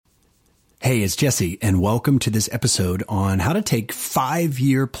Hey, it's Jesse, and welcome to this episode on how to take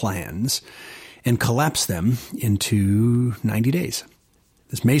 5-year plans and collapse them into 90 days.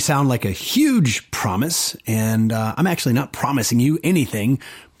 This may sound like a huge promise, and I'm actually not promising you anything,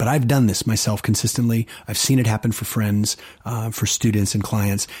 but I've done this myself consistently. I've seen it happen for friends, for students and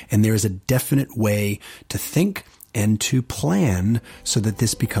clients, and there is a definite way to think and to plan so that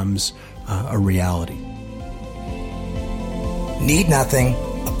this becomes a reality. Need nothing.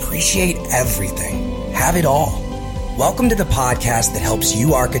 Appreciate everything. Have it all. Welcome to the podcast that helps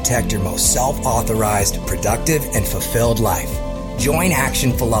you architect your most self-authorized, productive, and fulfilled life. Join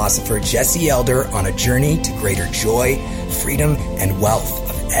action philosopher Jesse Elder on a journey to greater joy, freedom, and wealth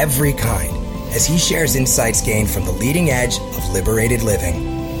of every kind as he shares insights gained from the leading edge of liberated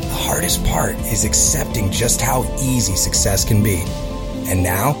living. The hardest part is accepting just how easy success can be. And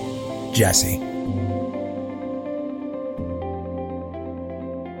now, Jesse.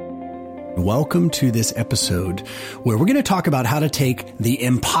 Welcome to this episode where we're going to talk about how to take the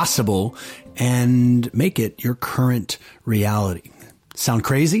impossible and make it your current reality. Sound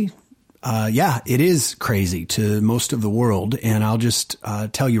crazy? Yeah, it is crazy to most of the world. And I'll just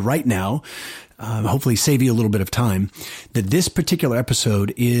tell you right now, hopefully save you a little bit of time, that this particular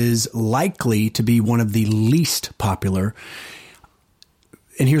episode is likely to be one of the least popular.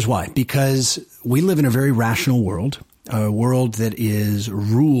 And here's why. Because we live in a very rational world. A world that is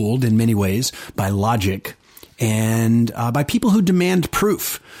ruled in many ways by logic and by people who demand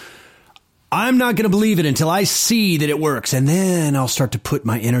proof. I'm not going to believe it until I see that it works, and then I'll start to put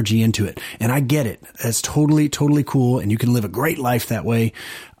my energy into it. And I get it. That's totally, totally cool, and you can live a great life that way.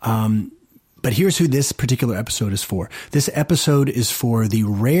 But here's who this particular episode is for. This episode is for the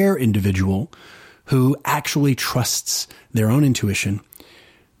rare individual who actually trusts their own intuition,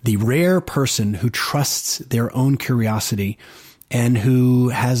 the rare person who trusts their own curiosity and who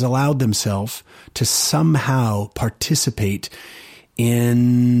has allowed themselves to somehow participate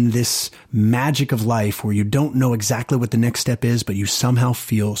in this magic of life where you don't know exactly what the next step is, but you somehow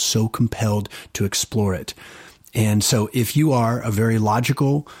feel so compelled to explore it. And so if you are a very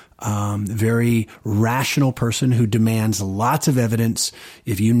logical, very rational person who demands lots of evidence,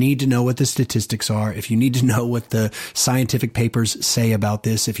 if you need to know what the statistics are, if you need to know what the scientific papers say about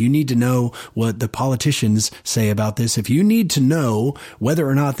this, if you need to know what the politicians say about this, if you need to know whether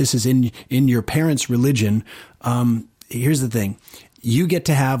or not this is in your parents' religion, here's the thing. You get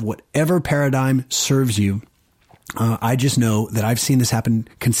to have whatever paradigm serves you. I just know that I've seen this happen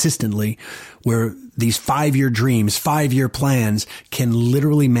consistently where these 5-year dreams, 5-year plans can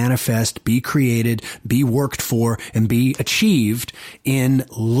literally manifest, be created, be worked for, and be achieved in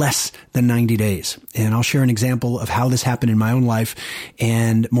less than 90 days. And I'll share an example of how this happened in my own life,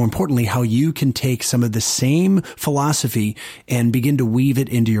 and more importantly, how you can take some of the same philosophy and begin to weave it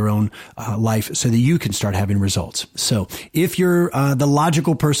into your own life so that you can start having results. So if you're the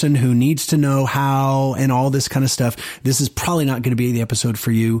logical person who needs to know how and all this kind of stuff, this is probably not going to be the episode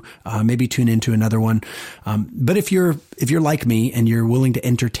for you. Maybe tune into another one. But if you're like me and you're willing to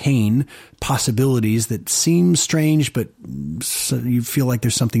entertain possibilities that seem strange, but you feel like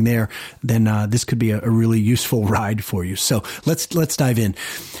there's something there, then this could be a really useful ride for you. So let's dive in.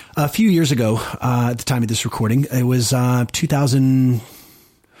 A few years ago, at the time of this recording, it was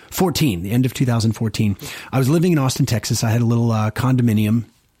 2014, the end of 2014. I was living in Austin, Texas. I had a little condominium.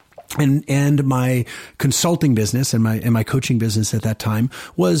 And my consulting business and my coaching business at that time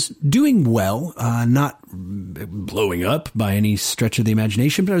was doing well, not blowing up by any stretch of the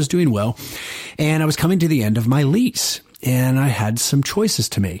imagination, but I was doing well. And I was coming to the end of my lease. And I had some choices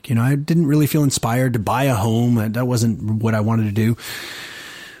to make. You know, I didn't really feel inspired to buy a home. That wasn't what I wanted to do.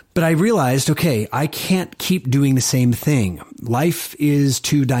 But I realized, okay, I can't keep doing the same thing. Life is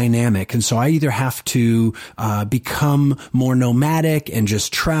too dynamic. And so I either have to become more nomadic and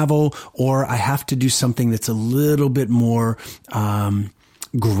just travel, or I have to do something that's a little bit more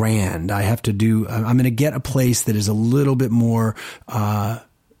grand. I have to do, I'm going to get a place that is a little bit more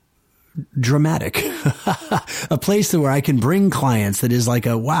dramatic, a place where I can bring clients that is like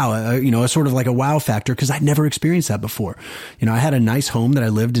a wow, a sort of like a wow factor, because I'd never experienced that before. You know, I had a nice home that I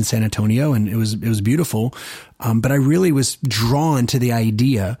lived in San Antonio, and it was beautiful. But I really was drawn to the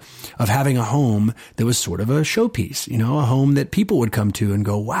idea of having a home that was sort of a showpiece, you know, a home that people would come to and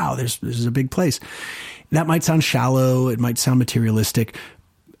go, wow, this is a big place. That might sound shallow. It might sound materialistic.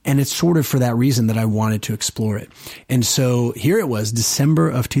 And it's sort of for that reason that I wanted to explore it. And so here it was, December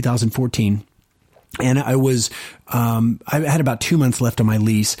of 2014. And I had about 2 months left on my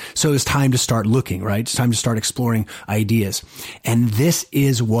lease. So it was time to start looking, right? It's time to start exploring ideas. And this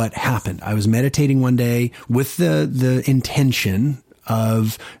is what happened. I was meditating one day with the intention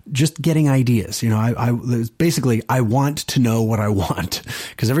of just getting ideas. I basically, I want to know what I want,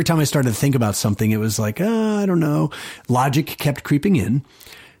 because every time I started to think about something, it was like, I don't know. Logic kept creeping in.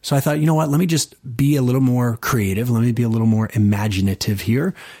 So I thought, you know what, let me just be a little more creative. Let me be a little more imaginative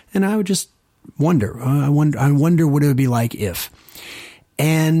here. And I would just wonder, I wonder what it would be like if.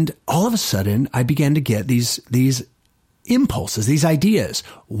 And all of a sudden I began to get these impulses, these ideas.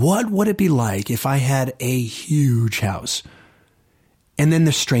 What would it be like if I had a huge house? And then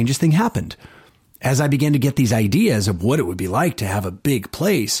the strangest thing happened. As I began to get these ideas of what it would be like to have a big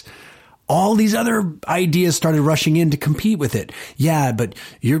place, all these other ideas started rushing in to compete with it. Yeah, but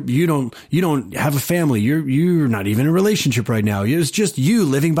you don't have a family. You're not even in a relationship right now. It's just you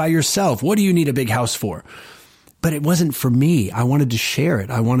living by yourself. What do you need a big house for? But it wasn't for me. I wanted to share it.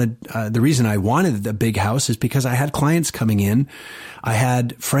 The reason I wanted a big house is because I had clients coming in. I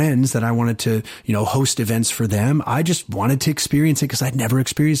had friends that I wanted to, host events for them. I just wanted to experience it because I'd never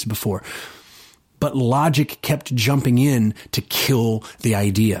experienced it before. But logic kept jumping in to kill the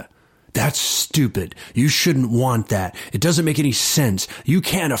idea. That's stupid. You shouldn't want that. It doesn't make any sense. You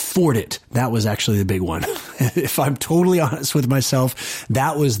can't afford it. That was actually the big one. If I'm totally honest with myself,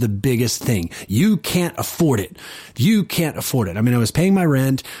 that was the biggest thing. You can't afford it. You can't afford it. I mean, I was paying my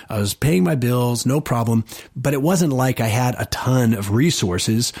rent. I was paying my bills, no problem. But it wasn't like I had a ton of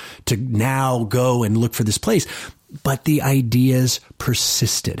resources to now go and look for this place. But the ideas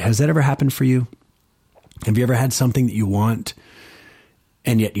persisted. Has that ever happened for you? Have you ever had something that you want,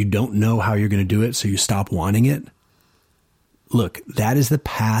 and yet you don't know how you're going to do it, so you stop wanting it? Look, that is the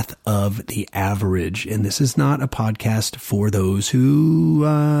path of the average. And this is not a podcast for those who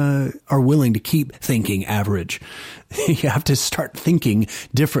are willing to keep thinking average. You have to start thinking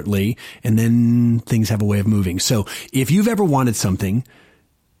differently, and then things have a way of moving. So if you've ever wanted something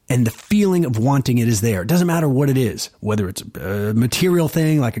and the feeling of wanting it is there, it doesn't matter what it is, whether it's a material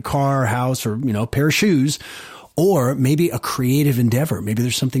thing like a car, house, or, a pair of shoes, or maybe a creative endeavor. Maybe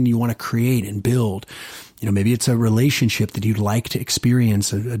there's something you want to create and build. Maybe it's a relationship that you'd like to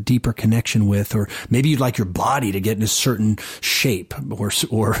experience a deeper connection with, or maybe you'd like your body to get in a certain shape or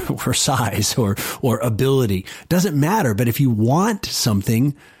size or ability. Doesn't matter. But if you want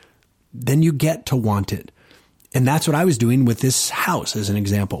something, then you get to want it. And that's what I was doing with this house as an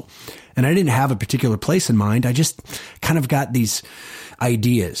example. And I didn't have a particular place in mind. I just kind of got these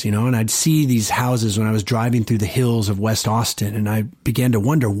ideas, and I'd see these houses when I was driving through the hills of West Austin, and I began to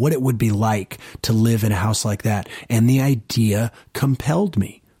wonder what it would be like to live in a house like that. And the idea compelled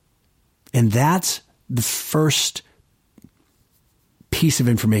me. And that's the first piece of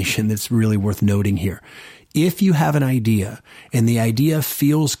information that's really worth noting here. If you have an idea and the idea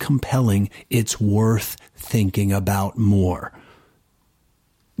feels compelling, it's worth thinking about more.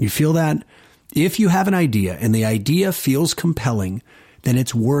 You feel that? If you have an idea and the idea feels compelling, then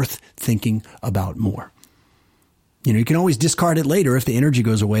it's worth thinking about more. You can always discard it later if the energy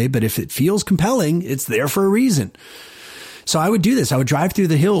goes away, but if it feels compelling, it's there for a reason. So I would do this. I would drive through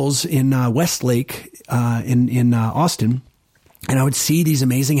the hills in Westlake in Austin, and I would see these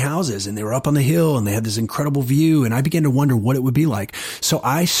amazing houses, and they were up on the hill and they had this incredible view, and I began to wonder what it would be like. So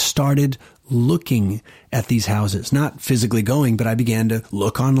I started looking at these houses, not physically going, but I began to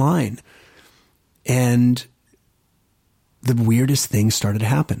look online. And the weirdest thing started to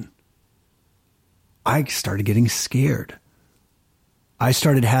happen. I started getting scared. I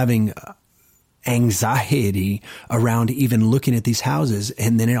started having anxiety around even looking at these houses.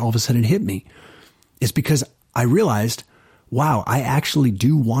 And then it all of a sudden hit me. It's because I realized, wow, I actually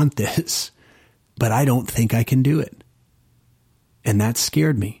do want this, but I don't think I can do it. And that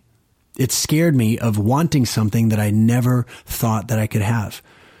scared me. It scared me of wanting something that I never thought that I could have.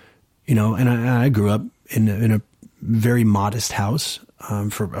 And I grew up in a very modest house.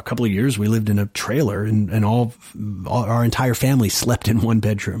 For a couple of years, we lived in a trailer, and all our entire family slept in one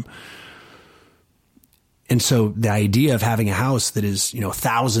bedroom. And so the idea of having a house that is,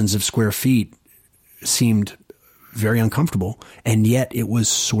 thousands of square feet seemed very uncomfortable. And yet it was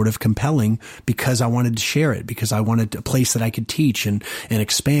sort of compelling because I wanted to share it, because I wanted a place that I could teach and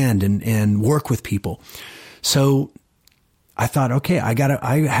expand and work with people. So I thought, okay,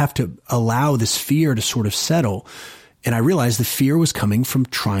 I have to allow this fear to sort of settle. And I realized the fear was coming from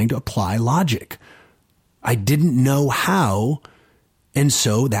trying to apply logic. I didn't know how. And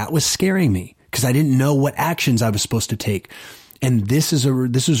so that was scaring me because I didn't know what actions I was supposed to take. And this is a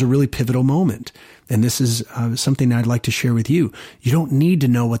really pivotal moment. And this is something I'd like to share with you. You don't need to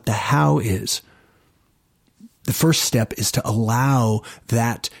know what the how is. The first step is to allow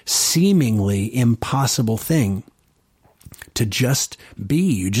that seemingly impossible thing to just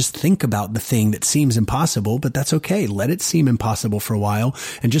be. You just think about the thing that seems impossible, but that's okay. Let it seem impossible for a while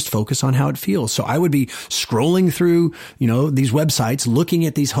and just focus on how it feels. So I would be scrolling through, these websites, looking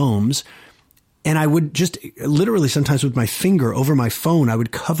at these homes, and I would just literally sometimes with my finger over my phone, I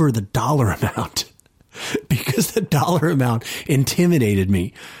would cover the dollar amount because the dollar amount intimidated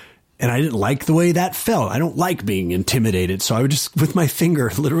me. And I didn't like the way that felt. I don't like being intimidated. So I would just, with my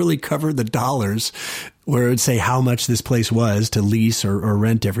finger, literally cover the dollars where it would say how much this place was to lease or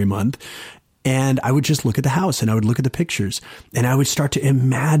rent every month. And I would just look at the house and I would look at the pictures and I would start to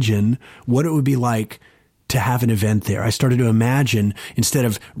imagine what it would be like to have an event there. I started to imagine, instead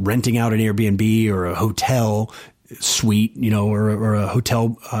of renting out an Airbnb or a hotel suite, or a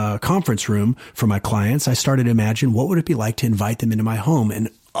hotel conference room for my clients, I started to imagine what would it be like to invite them into my home. And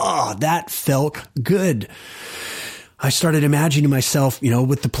that felt good. I started imagining myself,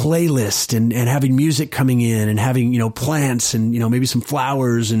 with the playlist and having music coming in and having, plants and, maybe some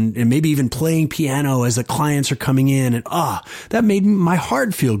flowers and maybe even playing piano as the clients are coming in. And that made my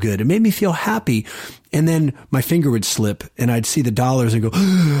heart feel good. It made me feel happy. And then my finger would slip and I'd see the dollars and go,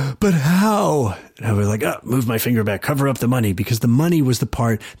 but how? And I was like, move my finger back, cover up the money, because the money was the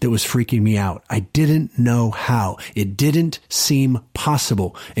part that was freaking me out. I didn't know how. It didn't seem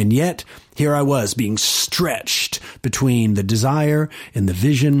possible. And yet here I was being stretched between the desire and the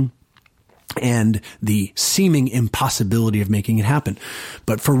vision and the seeming impossibility of making it happen.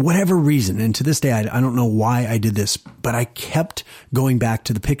 But for whatever reason, and to this day, I don't know why I did this, but I kept going back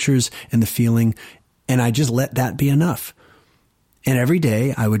to the pictures and the feeling, and I just let that be enough. And every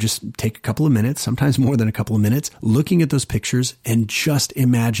day I would just take a couple of minutes, sometimes more than a couple of minutes, looking at those pictures and just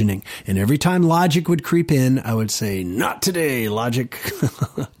imagining. And every time logic would creep in, I would say, not today, logic.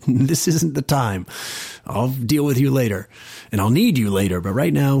 This isn't the time. I'll deal with you later and I'll need you later. But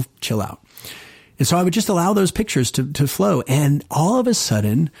right now, chill out. And so I would just allow those pictures to flow. And all of a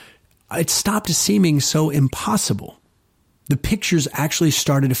sudden, it stopped seeming so impossible. The pictures actually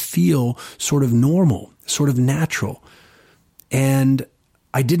started to feel sort of normal, sort of natural. And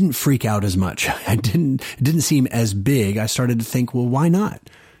I didn't freak out as much. It didn't seem as big. I started to think, well, why not?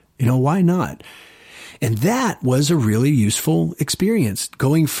 Why not? And that was a really useful experience,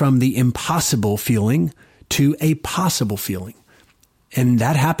 going from the impossible feeling to a possible feeling. And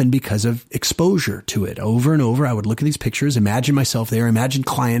that happened because of exposure to it. Over and over, I would look at these pictures, imagine myself there, imagine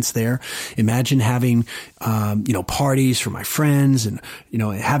clients there, imagine having, parties for my friends and,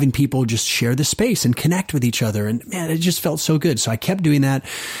 having people just share the space and connect with each other. And man, it just felt so good. So I kept doing that.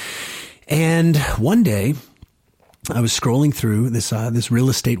 And one day I was scrolling through this real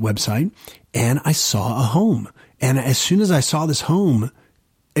estate website and I saw a home. And as soon as I saw this home,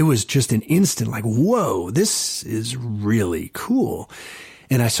 it was just an instant like, whoa, this is really cool.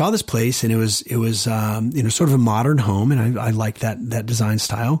 And I saw this place and it was sort of a modern home. And I liked that design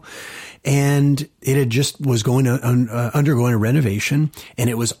style. And it had just was going to undergoing a renovation and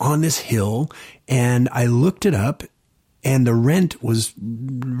it was on this hill. And I looked it up and the rent was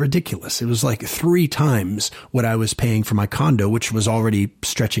ridiculous. It was like 3 times what I was paying for my condo, which was already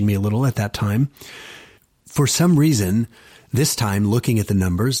stretching me a little at that time. For some reason, this time, looking at the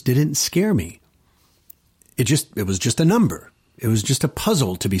numbers didn't scare me. It was just a number. It was just a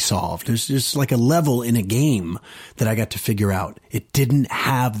puzzle to be solved. It was just like a level in a game that I got to figure out. It didn't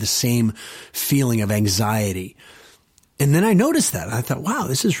have the same feeling of anxiety. And then I noticed that. I thought, wow,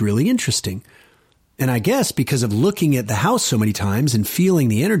 this is really interesting. And I guess because of looking at the house so many times and feeling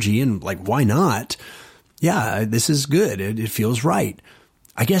the energy and like, why not? Yeah, this is good. It feels right.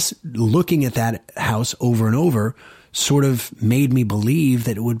 I guess looking at that house over and over sort of made me believe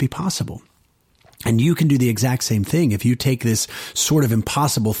that it would be possible. And you can do the exact same thing. If you take this sort of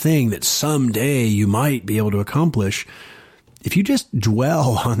impossible thing that someday you might be able to accomplish, if you just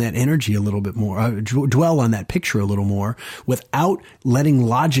dwell on that energy a little bit more, dwell on that picture a little more without letting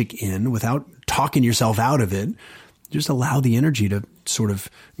logic in, without talking yourself out of it, just allow the energy to sort of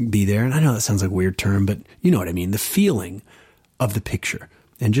be there. And I know that sounds like a weird term, but you know what I mean? The feeling of the picture.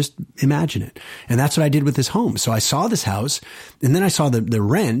 And just imagine it. And that's what I did with this home. So I saw this house and then I saw the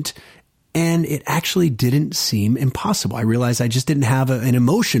rent and it actually didn't seem impossible. I realized I just didn't have an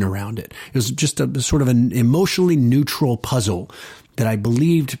emotion around it. It was just a sort of an emotionally neutral puzzle that I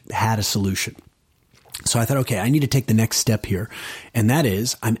believed had a solution. So I thought, okay, I need to take the next step here. And that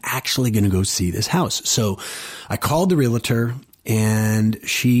is I'm actually going to go see this house. So I called the realtor and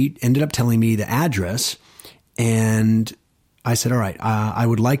she ended up telling me the address and I said, all right, I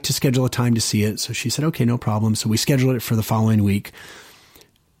would like to schedule a time to see it. So she said, okay, no problem. So we scheduled it for the following week.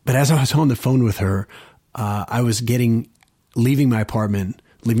 But as I was on the phone with her, I was leaving my apartment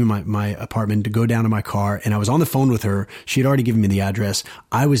leaving my apartment to go down to my car, and I was on the phone with her. She had already given me the address.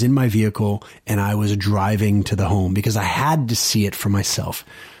 I was in my vehicle and I was driving to the home because I had to see it for myself.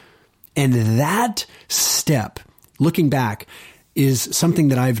 And that step, looking back, is something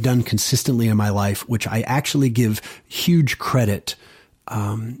that I've done consistently in my life, which I actually give huge credit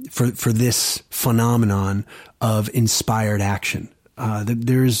for this phenomenon of inspired action.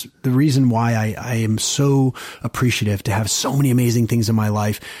 There's the reason why I am so appreciative to have so many amazing things in my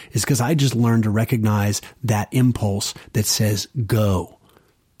life is because I just learned to recognize that impulse that says, go,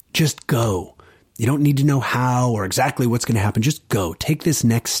 just go. You don't need to know how or exactly what's going to happen. Just go. Take this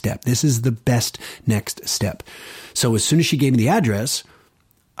next step. This is the best next step. So as soon as she gave me the address,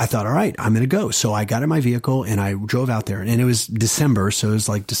 I thought, all right, I'm going to go. So I got in my vehicle and I drove out there, and it was December. So it was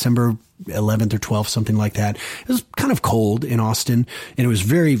like December 11th or 12th, something like that. It was kind of cold in Austin, and it was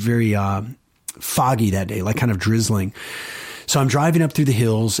very, very foggy that day, like kind of drizzling. So I'm driving up through the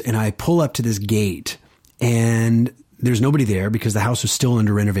hills and I pull up to this gate, and there's nobody there because the house was still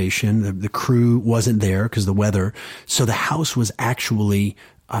under renovation. The crew wasn't there because of the weather. So the house was actually,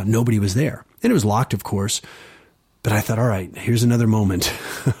 nobody was there. And it was locked, of course. But I thought, all right, here's another moment.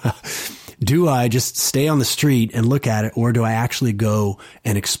 Do I just stay on the street and look at it, or do I actually go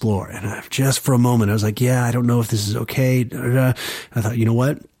and explore? And just for a moment, I was like, yeah, I don't know if this is okay. I thought, you know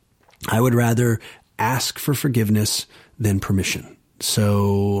what? I would rather ask for forgiveness than permission.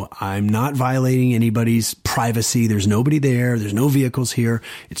 So I'm not violating anybody's privacy. There's nobody there. There's no vehicles here.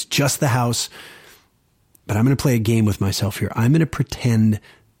 It's just the house. But I'm going to play a game with myself here. I'm going to pretend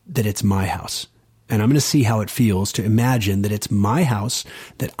that it's my house. And I'm going to see how it feels to imagine that it's my house,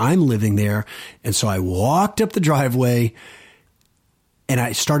 that I'm living there. And so I walked up the driveway and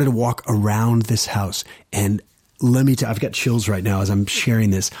I started to walk around this house. And let me tell you, I've got chills right now as I'm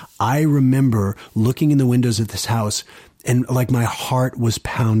sharing this. I remember looking in the windows of this house and like my heart was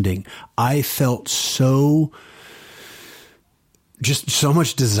pounding. I felt just so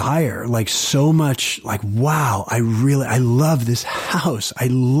much desire, like so much like, wow, I love this house. I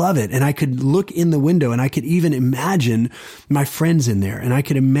love it. And I could look in the window and I could even imagine my friends in there. And I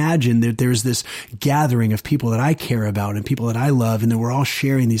could imagine that there's this gathering of people that I care about and people that I love. And that we're all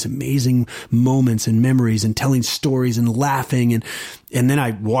sharing these amazing moments and memories and telling stories and laughing. And then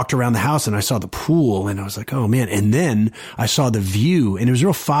I walked around the house and I saw the pool and I was like, oh man. And then I saw the view and it was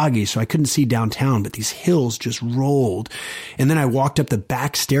real foggy, so I couldn't see downtown, but these hills just rolled. And then I walked up the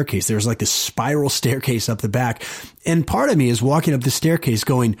back staircase. There was like this spiral staircase up the back. And part of me is walking up the staircase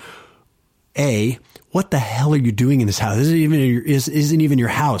going, what the hell are you doing in this house? This isn't even your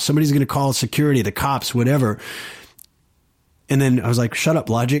house. Somebody's going to call security, the cops, whatever. And then I was like, shut up,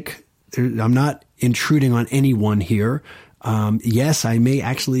 logic. I'm not intruding on anyone here. Yes, I may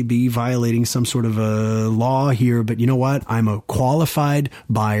actually be violating some sort of a law here, but you know what? I'm a qualified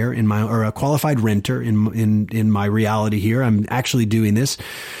buyer or a qualified renter in my reality here. I'm actually doing this.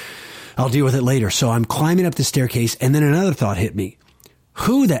 I'll deal with it later. So I'm climbing up the staircase, and then another thought hit me.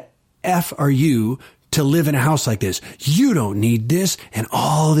 Who the F are you to live in a house like this? You don't need this. And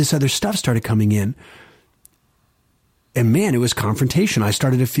all this other stuff started coming in. And man, it was confrontation. I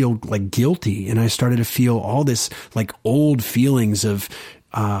started to feel like guilty, and I started to feel all this like old feelings of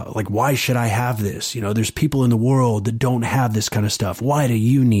like, why should I have this? You know, there's people in the world that don't have this kind of stuff. Why do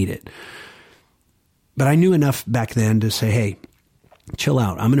you need it? But I knew enough back then to say, hey, chill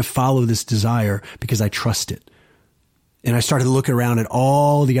out. I'm going to follow this desire because I trust it. And I started to look around at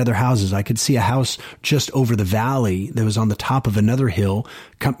all the other houses. I could see a house just over the valley that was on the top of another hill.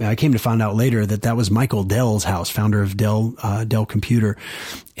 I came to find out later that was Michael Dell's house, founder of Dell Computer.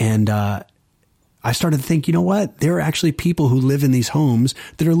 And I started to think, you know what? There are actually people who live in these homes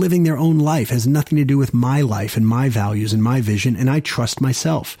that are living their own life. It has nothing to do with my life and my values and my vision. And I trust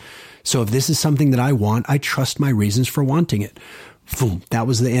myself. So if this is something that I want, I trust my reasons for wanting it. Boom. That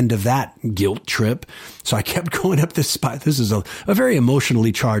was the end of that guilt trip. So I kept going up this spot. This is a very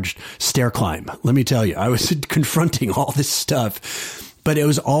emotionally charged stair climb. Let me tell you, I was confronting all this stuff, but it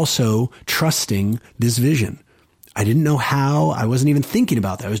was also trusting this vision. I didn't know how. I wasn't even thinking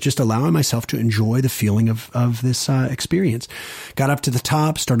about that. I was just allowing myself to enjoy the feeling of this experience. Got up to the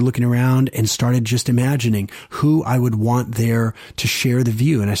top, started looking around, and started just imagining who I would want there to share the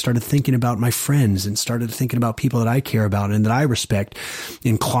view. And I started thinking about my friends and started thinking about people that I care about and that I respect,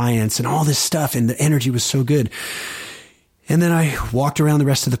 and clients and all this stuff. And the energy was so good. And then I walked around the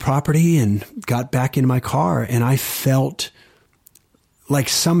rest of the property and got back in my car, and I felt like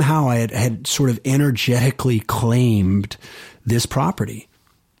somehow I had sort of energetically claimed this property.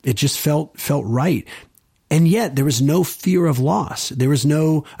 It just felt right. And yet there was no fear of loss. I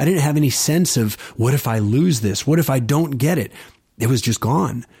didn't have any sense of, what if I lose this? What if I don't get it? it was just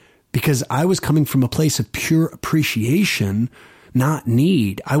gone, because I was coming from a place of pure appreciation, not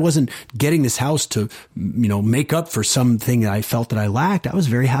need. I wasn't getting this house to, make up for something that I felt that I lacked. I was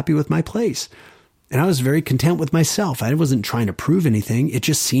very happy with my place. And I was very content with myself. I wasn't trying to prove anything. It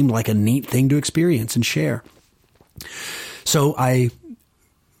just seemed like a neat thing to experience and share. So I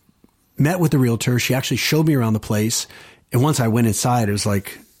met with the realtor. She actually showed me around the place. And once I went inside, it was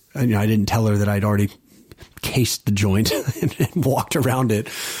like, I didn't tell her that I'd already cased the joint and walked around it.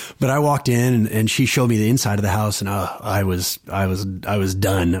 But I walked in and she showed me the inside of the house, and I was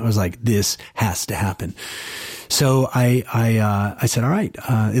done. I was like, this has to happen. So I said, all right,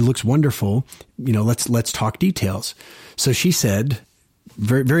 it looks wonderful. Let's talk details. So she said,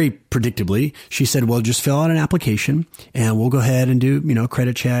 very, very predictably, she said, well, just fill out an application and we'll go ahead and do,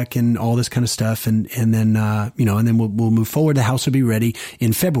 credit check and all this kind of stuff. And then we'll move forward. The house will be ready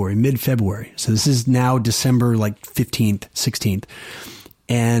in February, mid-February. So this is now December, 15th, 16th.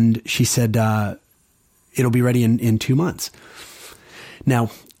 And she said, it'll be ready in 2 months. Now,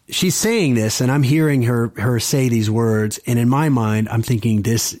 she's saying this and I'm hearing her say these words. And in my mind, I'm thinking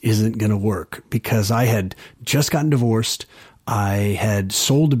this isn't going to work, because I had just gotten divorced. I had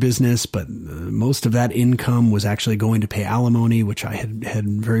sold a business, but most of that income was actually going to pay alimony, which I had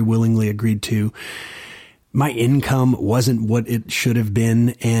very willingly agreed to. My income wasn't what it should have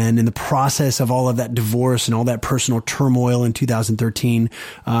been. And in the process of all of that divorce and all that personal turmoil in 2013,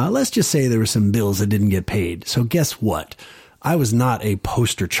 let's just say there were some bills that didn't get paid. So guess what? I was not a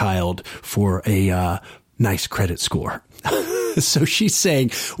poster child for a nice credit score. So she's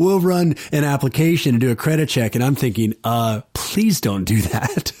saying, we'll run an application and do a credit check. And I'm thinking, please don't do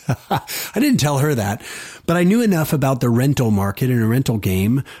that. I didn't tell her that, but I knew enough about the rental market and a rental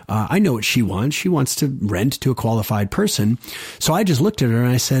game. I know what she wants. She wants to rent to a qualified person. So I just looked at her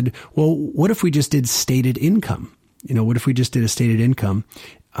and I said, well, what if we just did stated income? What if we just did a stated income?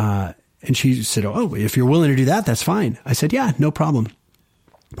 And she said, oh, if you're willing to do that, that's fine. I said, yeah, no problem.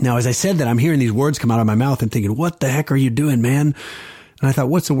 Now, as I said that, I'm hearing these words come out of my mouth and thinking, what the heck are you doing, man? And I thought,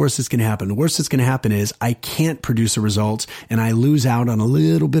 what's the worst that's going to happen? The worst that's going to happen is I can't produce a result and I lose out on a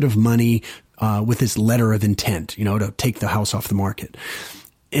little bit of money with this letter of intent, to take the house off the market.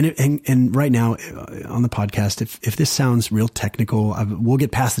 And right now on the podcast, if this sounds real technical, we'll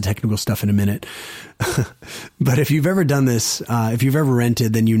get past the technical stuff in a minute. But if you've ever done this, if you've ever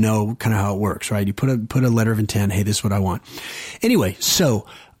rented, then you know kind of how it works, right? You put a letter of intent. Hey, this is what I want. Anyway, so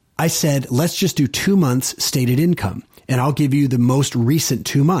I said, let's just do 2 months stated income. And I'll give you the most recent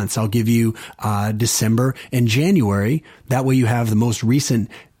 2 months. I'll give you December and January. That way you have the most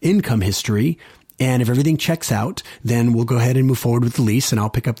recent income history. And if everything checks out, then we'll go ahead and move forward with the lease, and I'll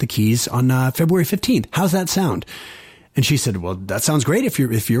pick up the keys on February 15th. How's that sound? And she said, well, that sounds great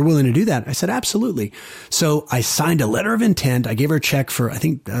if you're willing to do that. I said, absolutely. So I signed a letter of intent. I gave her a check for, I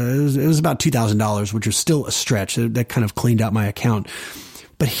think it was about $2,000, which was still a stretch. That kind of cleaned out my account.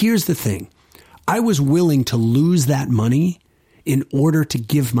 But here's the thing. I was willing to lose that money in order to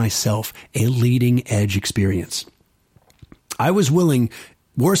give myself a leading edge experience. I was willing,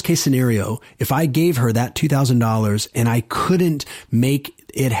 worst case scenario, if I gave her that $2,000 and I couldn't make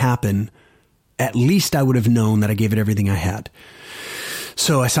it happen, at least I would have known that I gave it everything I had.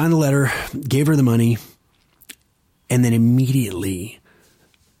 So I signed the letter, gave her the money, and then immediately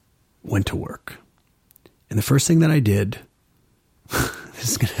went to work. And the first thing that I did,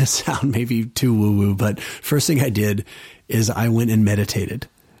 this is going to sound maybe too woo-woo, but first thing I did is I went and meditated.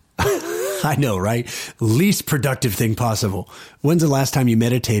 I know, right? Least productive thing possible. When's the last time you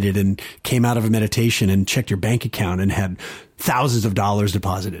meditated and came out of a meditation and checked your bank account and had thousands of dollars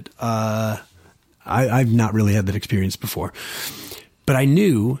deposited? I've not really had that experience before. But I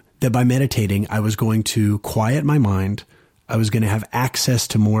knew that by meditating, I was going to quiet my mind. I was going to have access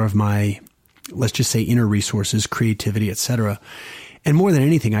to more of my, let's just say, inner resources, creativity, etc. And more than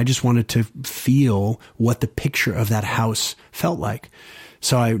anything, I just wanted to feel what the picture of that house felt like.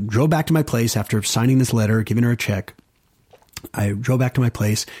 So I drove back to my place after signing this letter, giving her a check. I drove back to my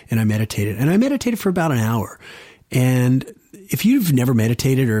place and I meditated. And I meditated for about an hour. And if you've never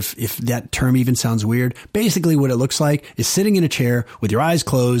meditated, or if that term even sounds weird, basically what it looks like is sitting in a chair with your eyes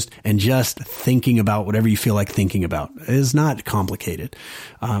closed and just thinking about whatever you feel like thinking about. It is not complicated.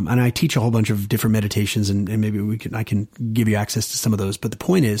 And I teach a whole bunch of different meditations, and maybe I can give you access to some of those. But the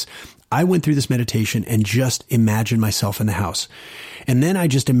point is, I went through this meditation and just imagined myself in the house. And then I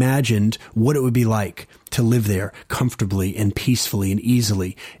just imagined what it would be like to live there comfortably and peacefully and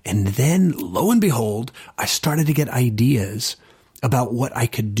easily. And then, lo and behold, I started to get ideas about what I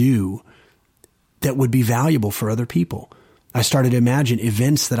could do that would be valuable for other people. I started to imagine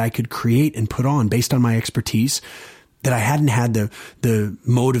events that I could create and put on based on my expertise that I hadn't had the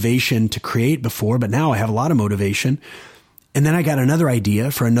motivation to create before, but now I have a lot of motivation. And then I got another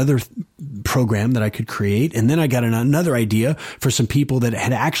idea for another program that I could create. And then I got another idea for some people that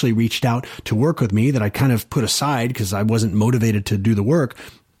had actually reached out to work with me that I kind of put aside because I wasn't motivated to do the work.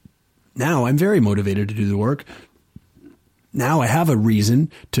 Now I'm very motivated to do the work. Now I have a reason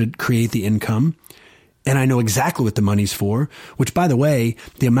to create the income. And I know exactly what the money's for, which, by the way,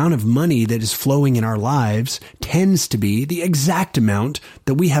 the amount of money that is flowing in our lives tends to be the exact amount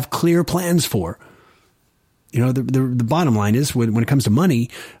that we have clear plans for. You know, the bottom line is when it comes to money,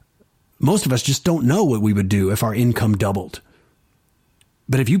 most of us just don't know what we would do if our income doubled.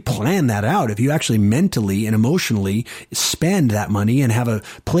 But if you plan that out, if you actually mentally and emotionally spend that money and have a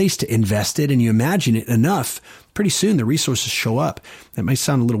place to invest it and you imagine it enough, pretty soon the resources show up. That might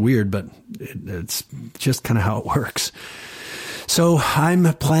sound a little weird, but it's just kind of how it works. So I'm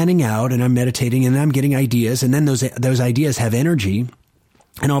planning out and I'm meditating and I'm getting ideas, and then those ideas have energy.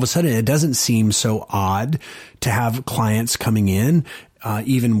 And all of a sudden, it doesn't seem so odd to have clients coming in,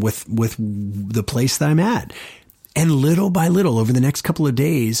 even with the place that I'm at. And little by little, over the next couple of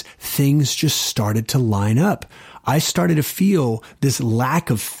days, things just started to line up. I started to feel this lack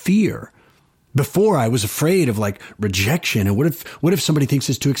of fear. Before, I was afraid of like rejection. And what if somebody thinks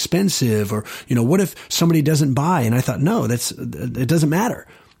it's too expensive? Or, you know, what if somebody doesn't buy? And I thought, no, it doesn't matter.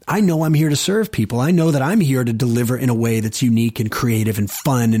 I know I'm here to serve people. I know that I'm here to deliver in a way that's unique and creative and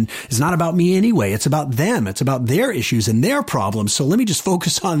fun. And it's not about me anyway. It's about them. It's about their issues and their problems. So let me just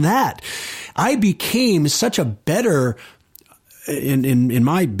focus on that. I became such a better, in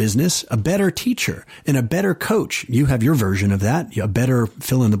my business, a better teacher and a better coach. You have your version of that, a better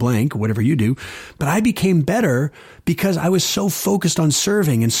fill in the blank, whatever you do. But I became better because I was so focused on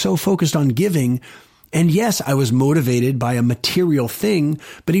serving and so focused on giving. And yes, I was motivated by a material thing,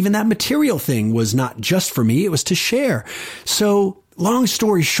 but even that material thing was not just for me. It was to share. So long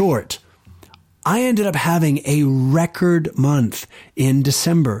story short, I ended up having a record month in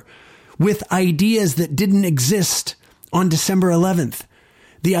December with ideas that didn't exist on December 11th.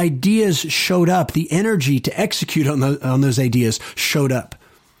 The ideas showed up. The energy to execute on those ideas showed up.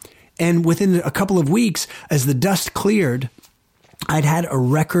 And within a couple of weeks, as the dust cleared, I'd had a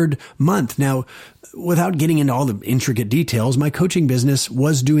record month. Now, without getting into all the intricate details, my coaching business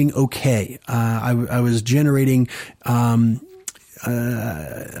was doing okay. I was generating, I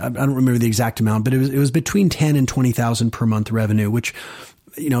don't remember the exact amount, but it was between 10 and 20,000 per month revenue, which,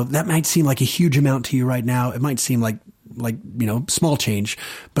 you know, that might seem like a huge amount to you right now. It might seem like, you know, small change.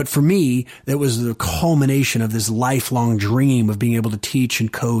 But for me, that was the culmination of this lifelong dream of being able to teach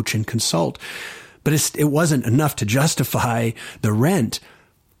and coach and consult. But it wasn't enough to justify the rent.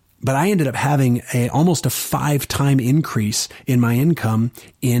 But I ended up having almost a 5-time increase in my income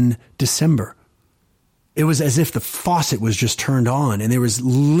in December. It was as if the faucet was just turned on and there was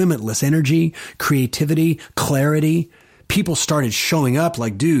limitless energy, creativity, clarity. People started showing up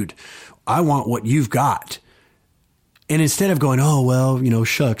like, dude, I want what you've got. And instead of going, oh, well, you know,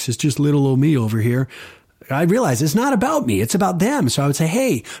 shucks, it's just little old me over here, I realized it's not about me. It's about them. So I would say,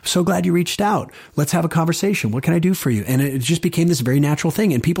 hey, I'm so glad you reached out. Let's have a conversation. What can I do for you? And it just became this very natural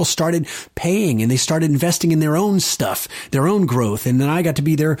thing. And people started paying and they started investing in their own stuff, their own growth. And then I got to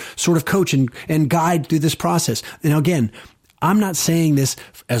be their sort of coach and guide through this process. And again, I'm not saying this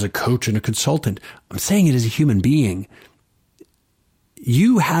as a coach and a consultant. I'm saying it as a human being.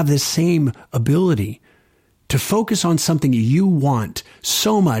 You have this same ability to focus on something you want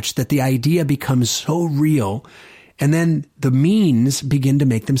so much that the idea becomes so real, and then the means begin to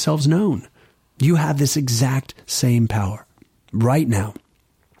make themselves known. You have this exact same power right now.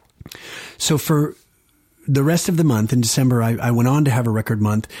 So for the rest of the month in December, I went on to have a record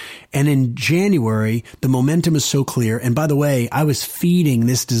month. And in January, the momentum was so clear. And by the way, I was feeding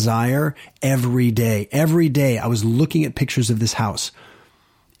this desire every day. Every day I was looking at pictures of this house.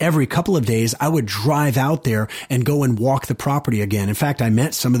 Every couple of days, I would drive out there and go and walk the property again. In fact, I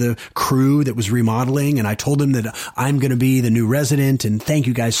met some of the crew that was remodeling, and I told them that I'm going to be the new resident, and thank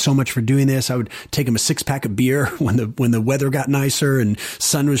you guys so much for doing this. I would take them a 6-pack of beer when the weather got nicer and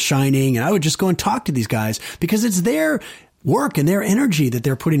sun was shining, and I would just go and talk to these guys because it's their work and their energy that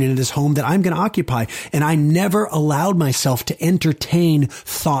they're putting into this home that I'm going to occupy. And I never allowed myself to entertain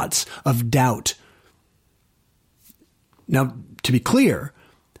thoughts of doubt. Now, to be clear,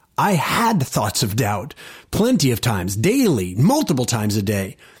 I had thoughts of doubt plenty of times, daily, multiple times a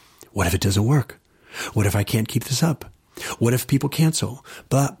day. What if it doesn't work? What if I can't keep this up? What if people cancel?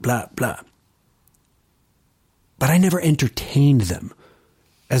 Blah, blah, blah. But I never entertained them.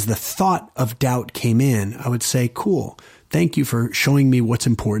 As the thought of doubt came in, I would say, cool, Thank you for showing me what's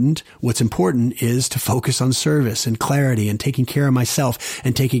important. What's important is to focus on service and clarity and taking care of myself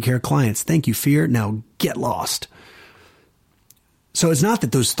and taking care of clients. Thank you, fear. Now get lost. So it's not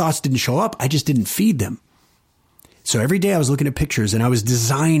that those thoughts didn't show up. I just didn't feed them. So every day I was looking at pictures and I was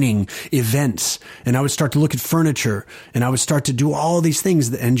designing events and I would start to look at furniture and I would start to do all these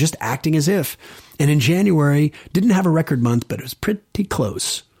things and just acting as if. And in January, didn't have a record month, but it was pretty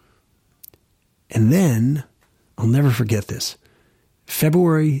close. And then I'll never forget this.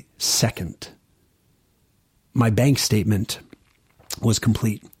 February 2nd, my bank statement was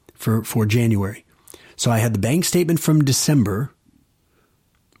complete for January. So I had the bank statement from December,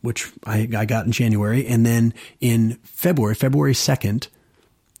 which I got in January. And then in February 2nd,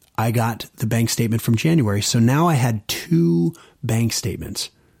 I got the bank statement from January. So now I had 2 bank statements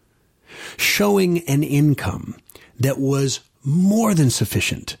showing an income that was more than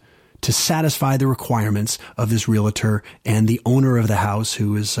sufficient to satisfy the requirements of this realtor and the owner of the house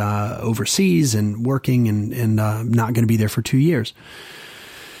who is overseas and working and not going to be there for 2 years.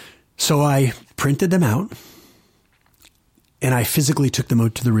 So I printed them out and I physically took them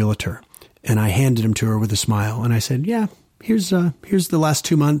out to the realtor and I handed them to her with a smile. And I said, yeah, here's the last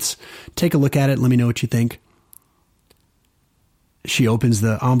 2 months. Take a look at it. Let me know what you think. She opens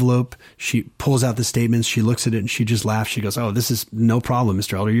the envelope. She pulls out the statements. She looks at it and she just laughs. She goes, oh, this is no problem,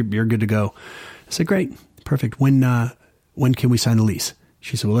 Mr. Elder. You're good to go. I said, great. Perfect. When can we sign the lease?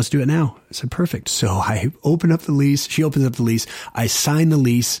 She said, well, let's do it now. I said, perfect. So I open up the lease. She opens up the lease. I sign the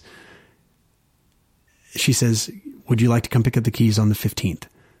lease. She says, would you like to come pick up the keys on the 15th?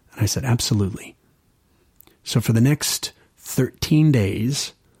 And I said, absolutely. So for the next 13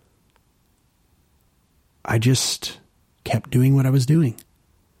 days, I just kept doing what I was doing.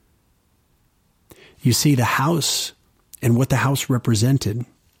 You see, the house and what the house represented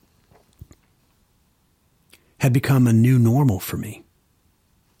had become a new normal for me.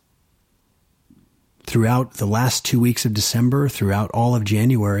 Throughout the last 2 weeks of December, throughout all of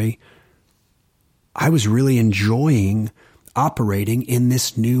January, I was really enjoying operating in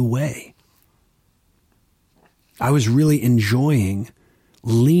this new way. I was really enjoying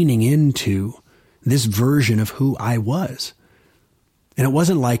leaning into this version of who I was. And it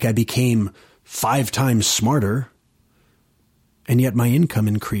wasn't like I became 5 times smarter, and yet my income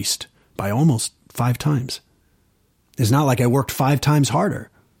increased by almost 5 times. It's not like I worked 5 times harder.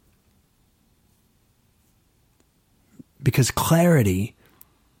 Because clarity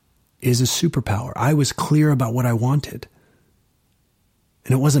is a superpower. I was clear about what I wanted.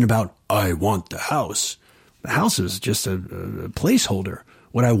 And it wasn't about, I want the house. The house was just a placeholder.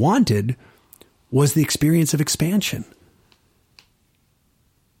 What I wanted was the experience of expansion.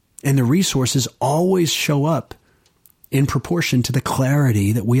 And the resources always show up in proportion to the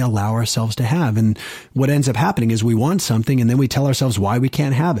clarity that we allow ourselves to have. And what ends up happening is we want something and then we tell ourselves why we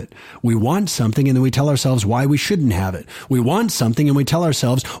can't have it. We want something and then we tell ourselves why we shouldn't have it. We want something and we tell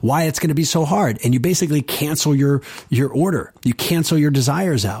ourselves why it's going to be so hard. And you basically cancel your order. You cancel your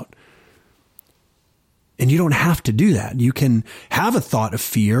desires out. And you don't have to do that. You can have a thought of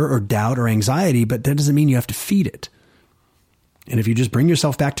fear or doubt or anxiety, but that doesn't mean you have to feed it. And if you just bring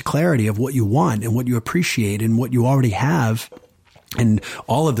yourself back to clarity of what you want and what you appreciate and what you already have and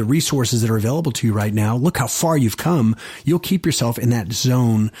all of the resources that are available to you right now, look how far you've come. You'll keep yourself in that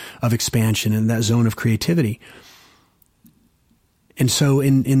zone of expansion and that zone of creativity. And so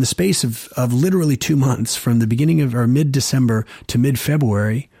in the space of literally 2 months, from the beginning of or mid-December to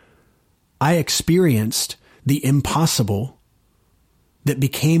mid-February, I experienced the impossible that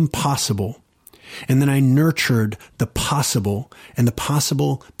became possible. And then I nurtured the possible, and the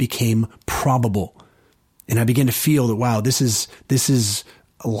possible became probable. And I began to feel that, wow, this is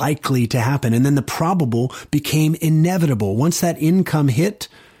likely to happen. And then the probable became inevitable. Once that income hit,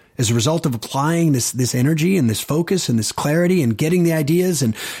 as a result of applying this energy and this focus and this clarity and getting the ideas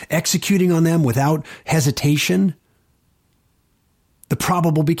and executing on them without hesitation, the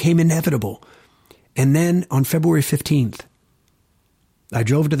probable became inevitable. And then on February 15th, I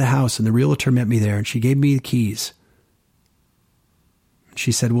drove to the house and the realtor met me there and she gave me the keys.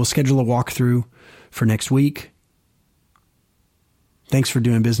 She said, we'll schedule a walkthrough for next week. Thanks for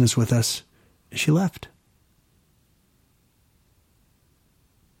doing business with us. And she left.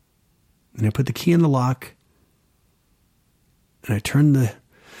 And I put the key in the lock and I turned the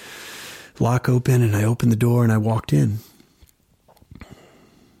lock open and I opened the door and I walked in.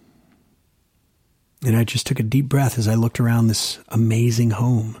 And I just took a deep breath as I looked around this amazing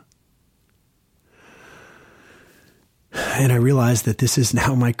home. And I realized that this is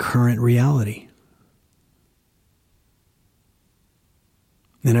now my current reality.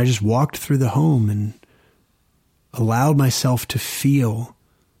 And I just walked through the home and allowed myself to feel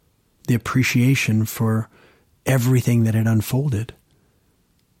the appreciation for everything that had unfolded.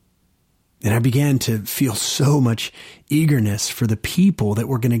 And I began to feel so much eagerness for the people that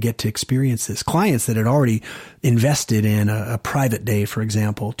were going to get to experience this. Clients that had already invested in a private day, for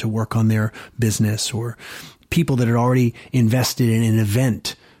example, to work on their business, or people that had already invested in an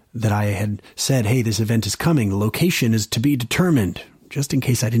event that I had said, hey, this event is coming. The location is to be determined, just in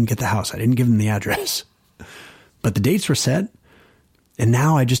case I didn't get the house. I didn't give them the address. But the dates were set. And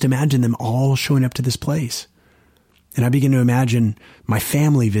now I just imagine them all showing up to this place. And I begin to imagine my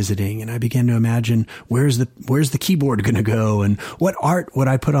family visiting, and I began to imagine where's the keyboard going to go, and what art would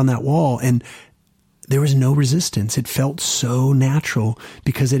I put on that wall? And there was no resistance. It felt so natural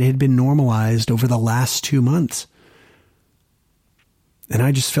because it had been normalized over the last 2 months. And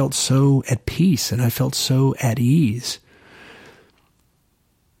I just felt so at peace, and I felt so at ease.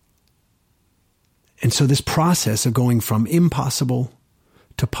 And so this process of going from impossible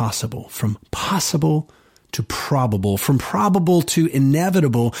to possible, from possible to probable, from probable to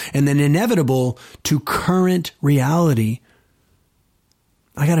inevitable, and then inevitable to current reality.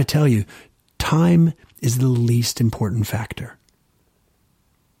 I got to tell you, time is the least important factor.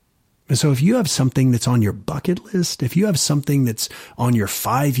 And so if you have something that's on your bucket list, if you have something that's on your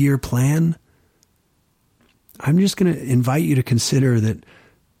 5-year plan, I'm just going to invite you to consider that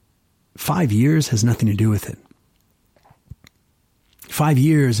 5 years has nothing to do with it. 5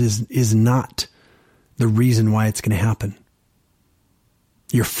 years is not the reason why it's going to happen.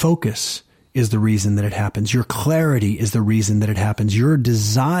 Your focus is the reason that it happens. Your clarity is the reason that it happens. Your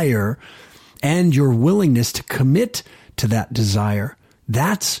desire and your willingness to commit to that desire,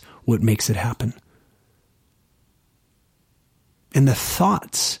 that's what makes it happen. And the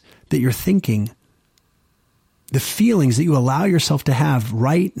thoughts that you're thinking, the feelings that you allow yourself to have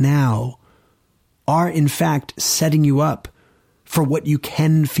right now are in fact setting you up for what you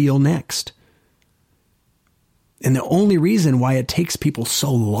can feel next. And the only reason why it takes people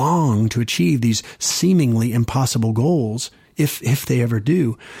so long to achieve these seemingly impossible goals, if they ever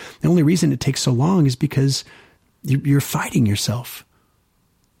do, the only reason it takes so long is because you're fighting yourself.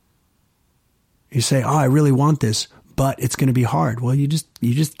 You say, oh, I really want this, but it's going to be hard. Well, you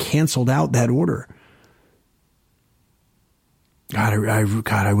just canceled out that order. God,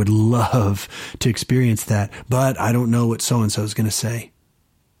 I would love to experience that, but I don't know what so-and-so is going to say.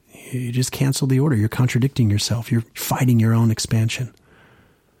 You just canceled the order. You're contradicting yourself. You're fighting your own expansion.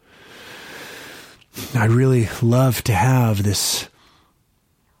 I'd really love to have this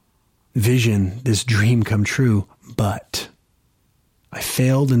vision, this dream come true, but I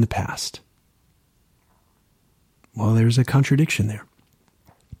failed in the past. Well, there's a contradiction there.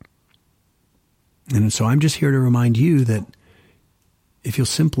 And so I'm just here to remind you that if you'll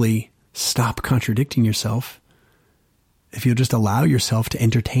simply stop contradicting yourself, if you'll just allow yourself to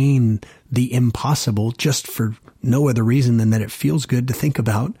entertain the impossible just for no other reason than that it feels good to think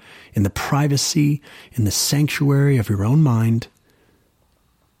about in the privacy, in the sanctuary of your own mind,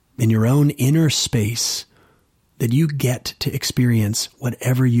 in your own inner space, that you get to experience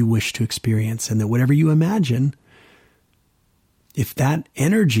whatever you wish to experience, and that whatever you imagine, if that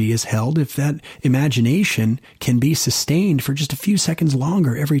energy is held, if that imagination can be sustained for just a few seconds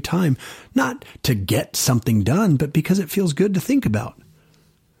longer every time, not to get something done, but because it feels good to think about.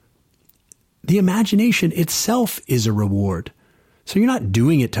 The imagination itself is a reward. So you're not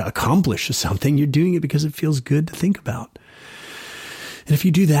doing it to accomplish something. You're doing it because it feels good to think about. And if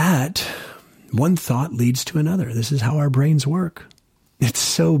you do that, one thought leads to another. This is how our brains work. It's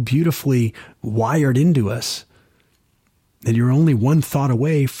so beautifully wired into us that you're only one thought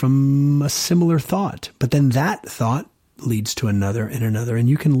away from a similar thought. But then that thought leads to another and another, and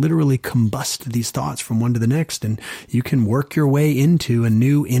you can literally combust these thoughts from one to the next, and you can work your way into a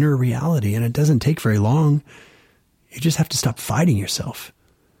new inner reality, and it doesn't take very long. You just have to stop fighting yourself.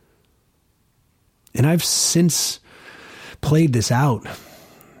 And I've since played this out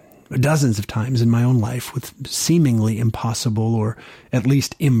dozens of times in my own life with seemingly impossible or at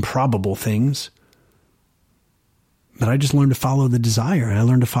least improbable things. But I just learned to follow the desire. I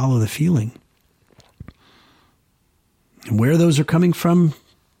learned to follow the feeling. And where those are coming from,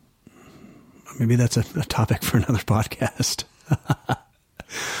 maybe that's a topic for another podcast.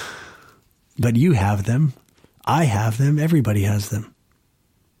 But you have them. I have them. Everybody has them.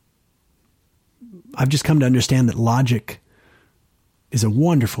 I've just come to understand that logic is a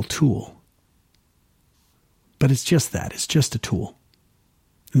wonderful tool. But it's just that. It's just a tool.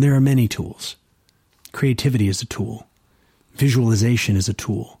 And there are many tools. Creativity is a tool. Visualization is a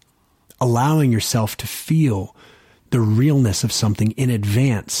tool. Allowing yourself to feel the realness of something in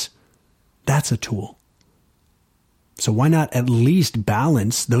advance, that's a tool. So why not at least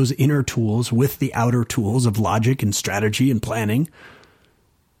balance those inner tools with the outer tools of logic and strategy and planning?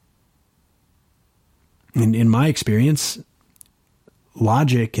 In my experience,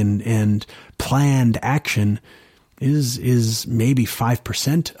 logic and planned action is maybe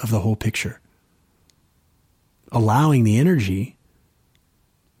 5% of the whole picture. Allowing the energy,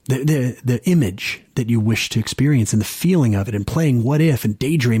 the image that you wish to experience and the feeling of it and playing what if and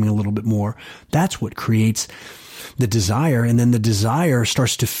daydreaming a little bit more, that's what creates the desire. And then the desire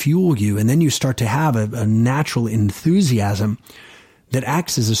starts to fuel you. And then you start to have a natural enthusiasm that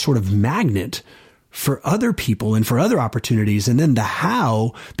acts as a sort of magnet for other people and for other opportunities. And then the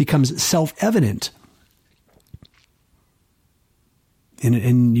how becomes self-evident.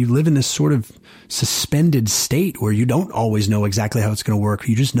 And you live in this sort of suspended state where you don't always know exactly how it's going to work.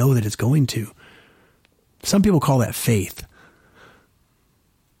 You just know that it's going to. Some people call that faith.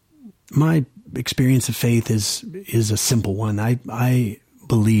 My experience of faith is a simple one. I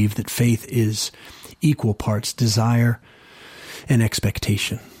believe that faith is equal parts desire and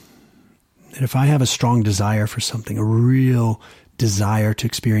expectation. And if I have a strong desire for something, a real desire to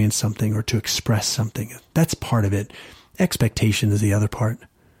experience something or to express something, that's part of it. Expectation is the other part.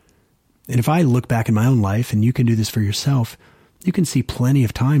 And if I look back in my own life, and you can do this for yourself, you can see plenty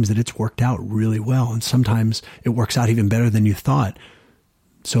of times that it's worked out really well. And sometimes it works out even better than you thought.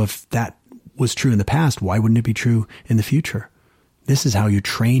 So if that was true in the past, why wouldn't it be true in the future? This is how you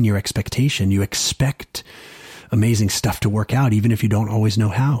train your expectation. You expect amazing stuff to work out, even if you don't always know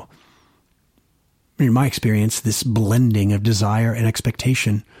how. In my experience, this blending of desire and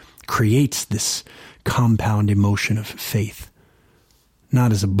expectation creates this compound emotion of faith,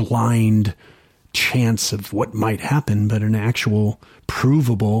 not as a blind chance of what might happen, but an actual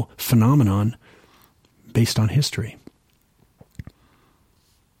provable phenomenon based on history.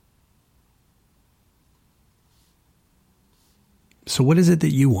 So what is it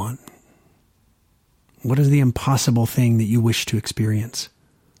that you want? What is the impossible thing that you wish to experience?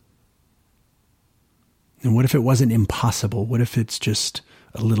 And what if it wasn't impossible? What if it's just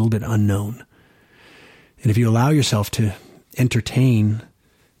a little bit unknown? And if you allow yourself to entertain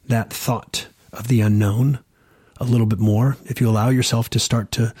that thought of the unknown a little bit more, if you allow yourself to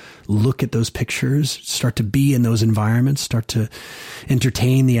start to look at those pictures, start to be in those environments, start to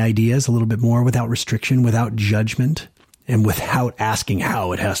entertain the ideas a little bit more without restriction, without judgment, and without asking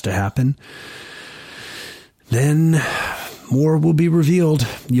how it has to happen, then more will be revealed.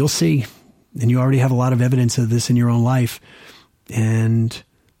 You'll see. And you already have a lot of evidence of this in your own life. And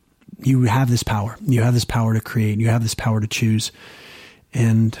you have this power. You have this power to create. You have this power to choose.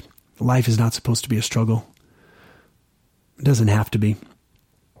 And life is not supposed to be a struggle. It doesn't have to be.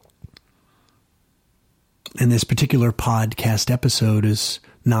 And this particular podcast episode is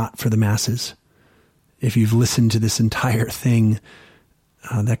not for the masses. If you've listened to this entire thing,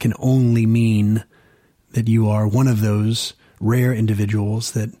 that can only mean that you are one of those rare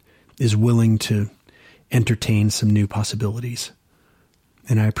individuals that is willing to entertain some new possibilities.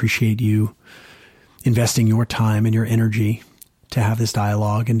 And I appreciate you investing your time and your energy to have this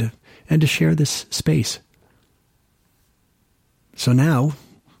dialogue and to share this space. So now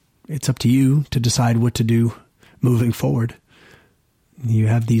it's up to you to decide what to do moving forward. You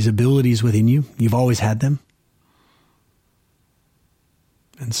have these abilities within you. You've always had them.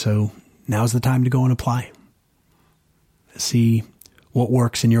 And so now's the time to go and apply. See what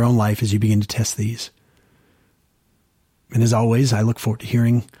works in your own life as you begin to test these. And as always, I look forward to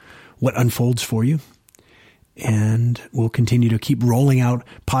hearing what unfolds for you. And we'll continue to keep rolling out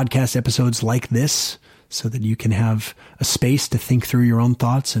podcast episodes like this so that you can have a space to think through your own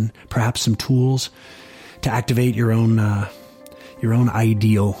thoughts and perhaps some tools to activate your own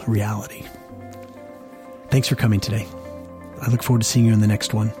ideal reality. Thanks for coming today. I look forward to seeing you in the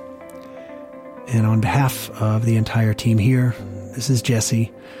next one. And on behalf of the entire team here, this is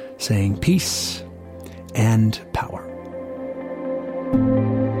Jesse saying peace and power.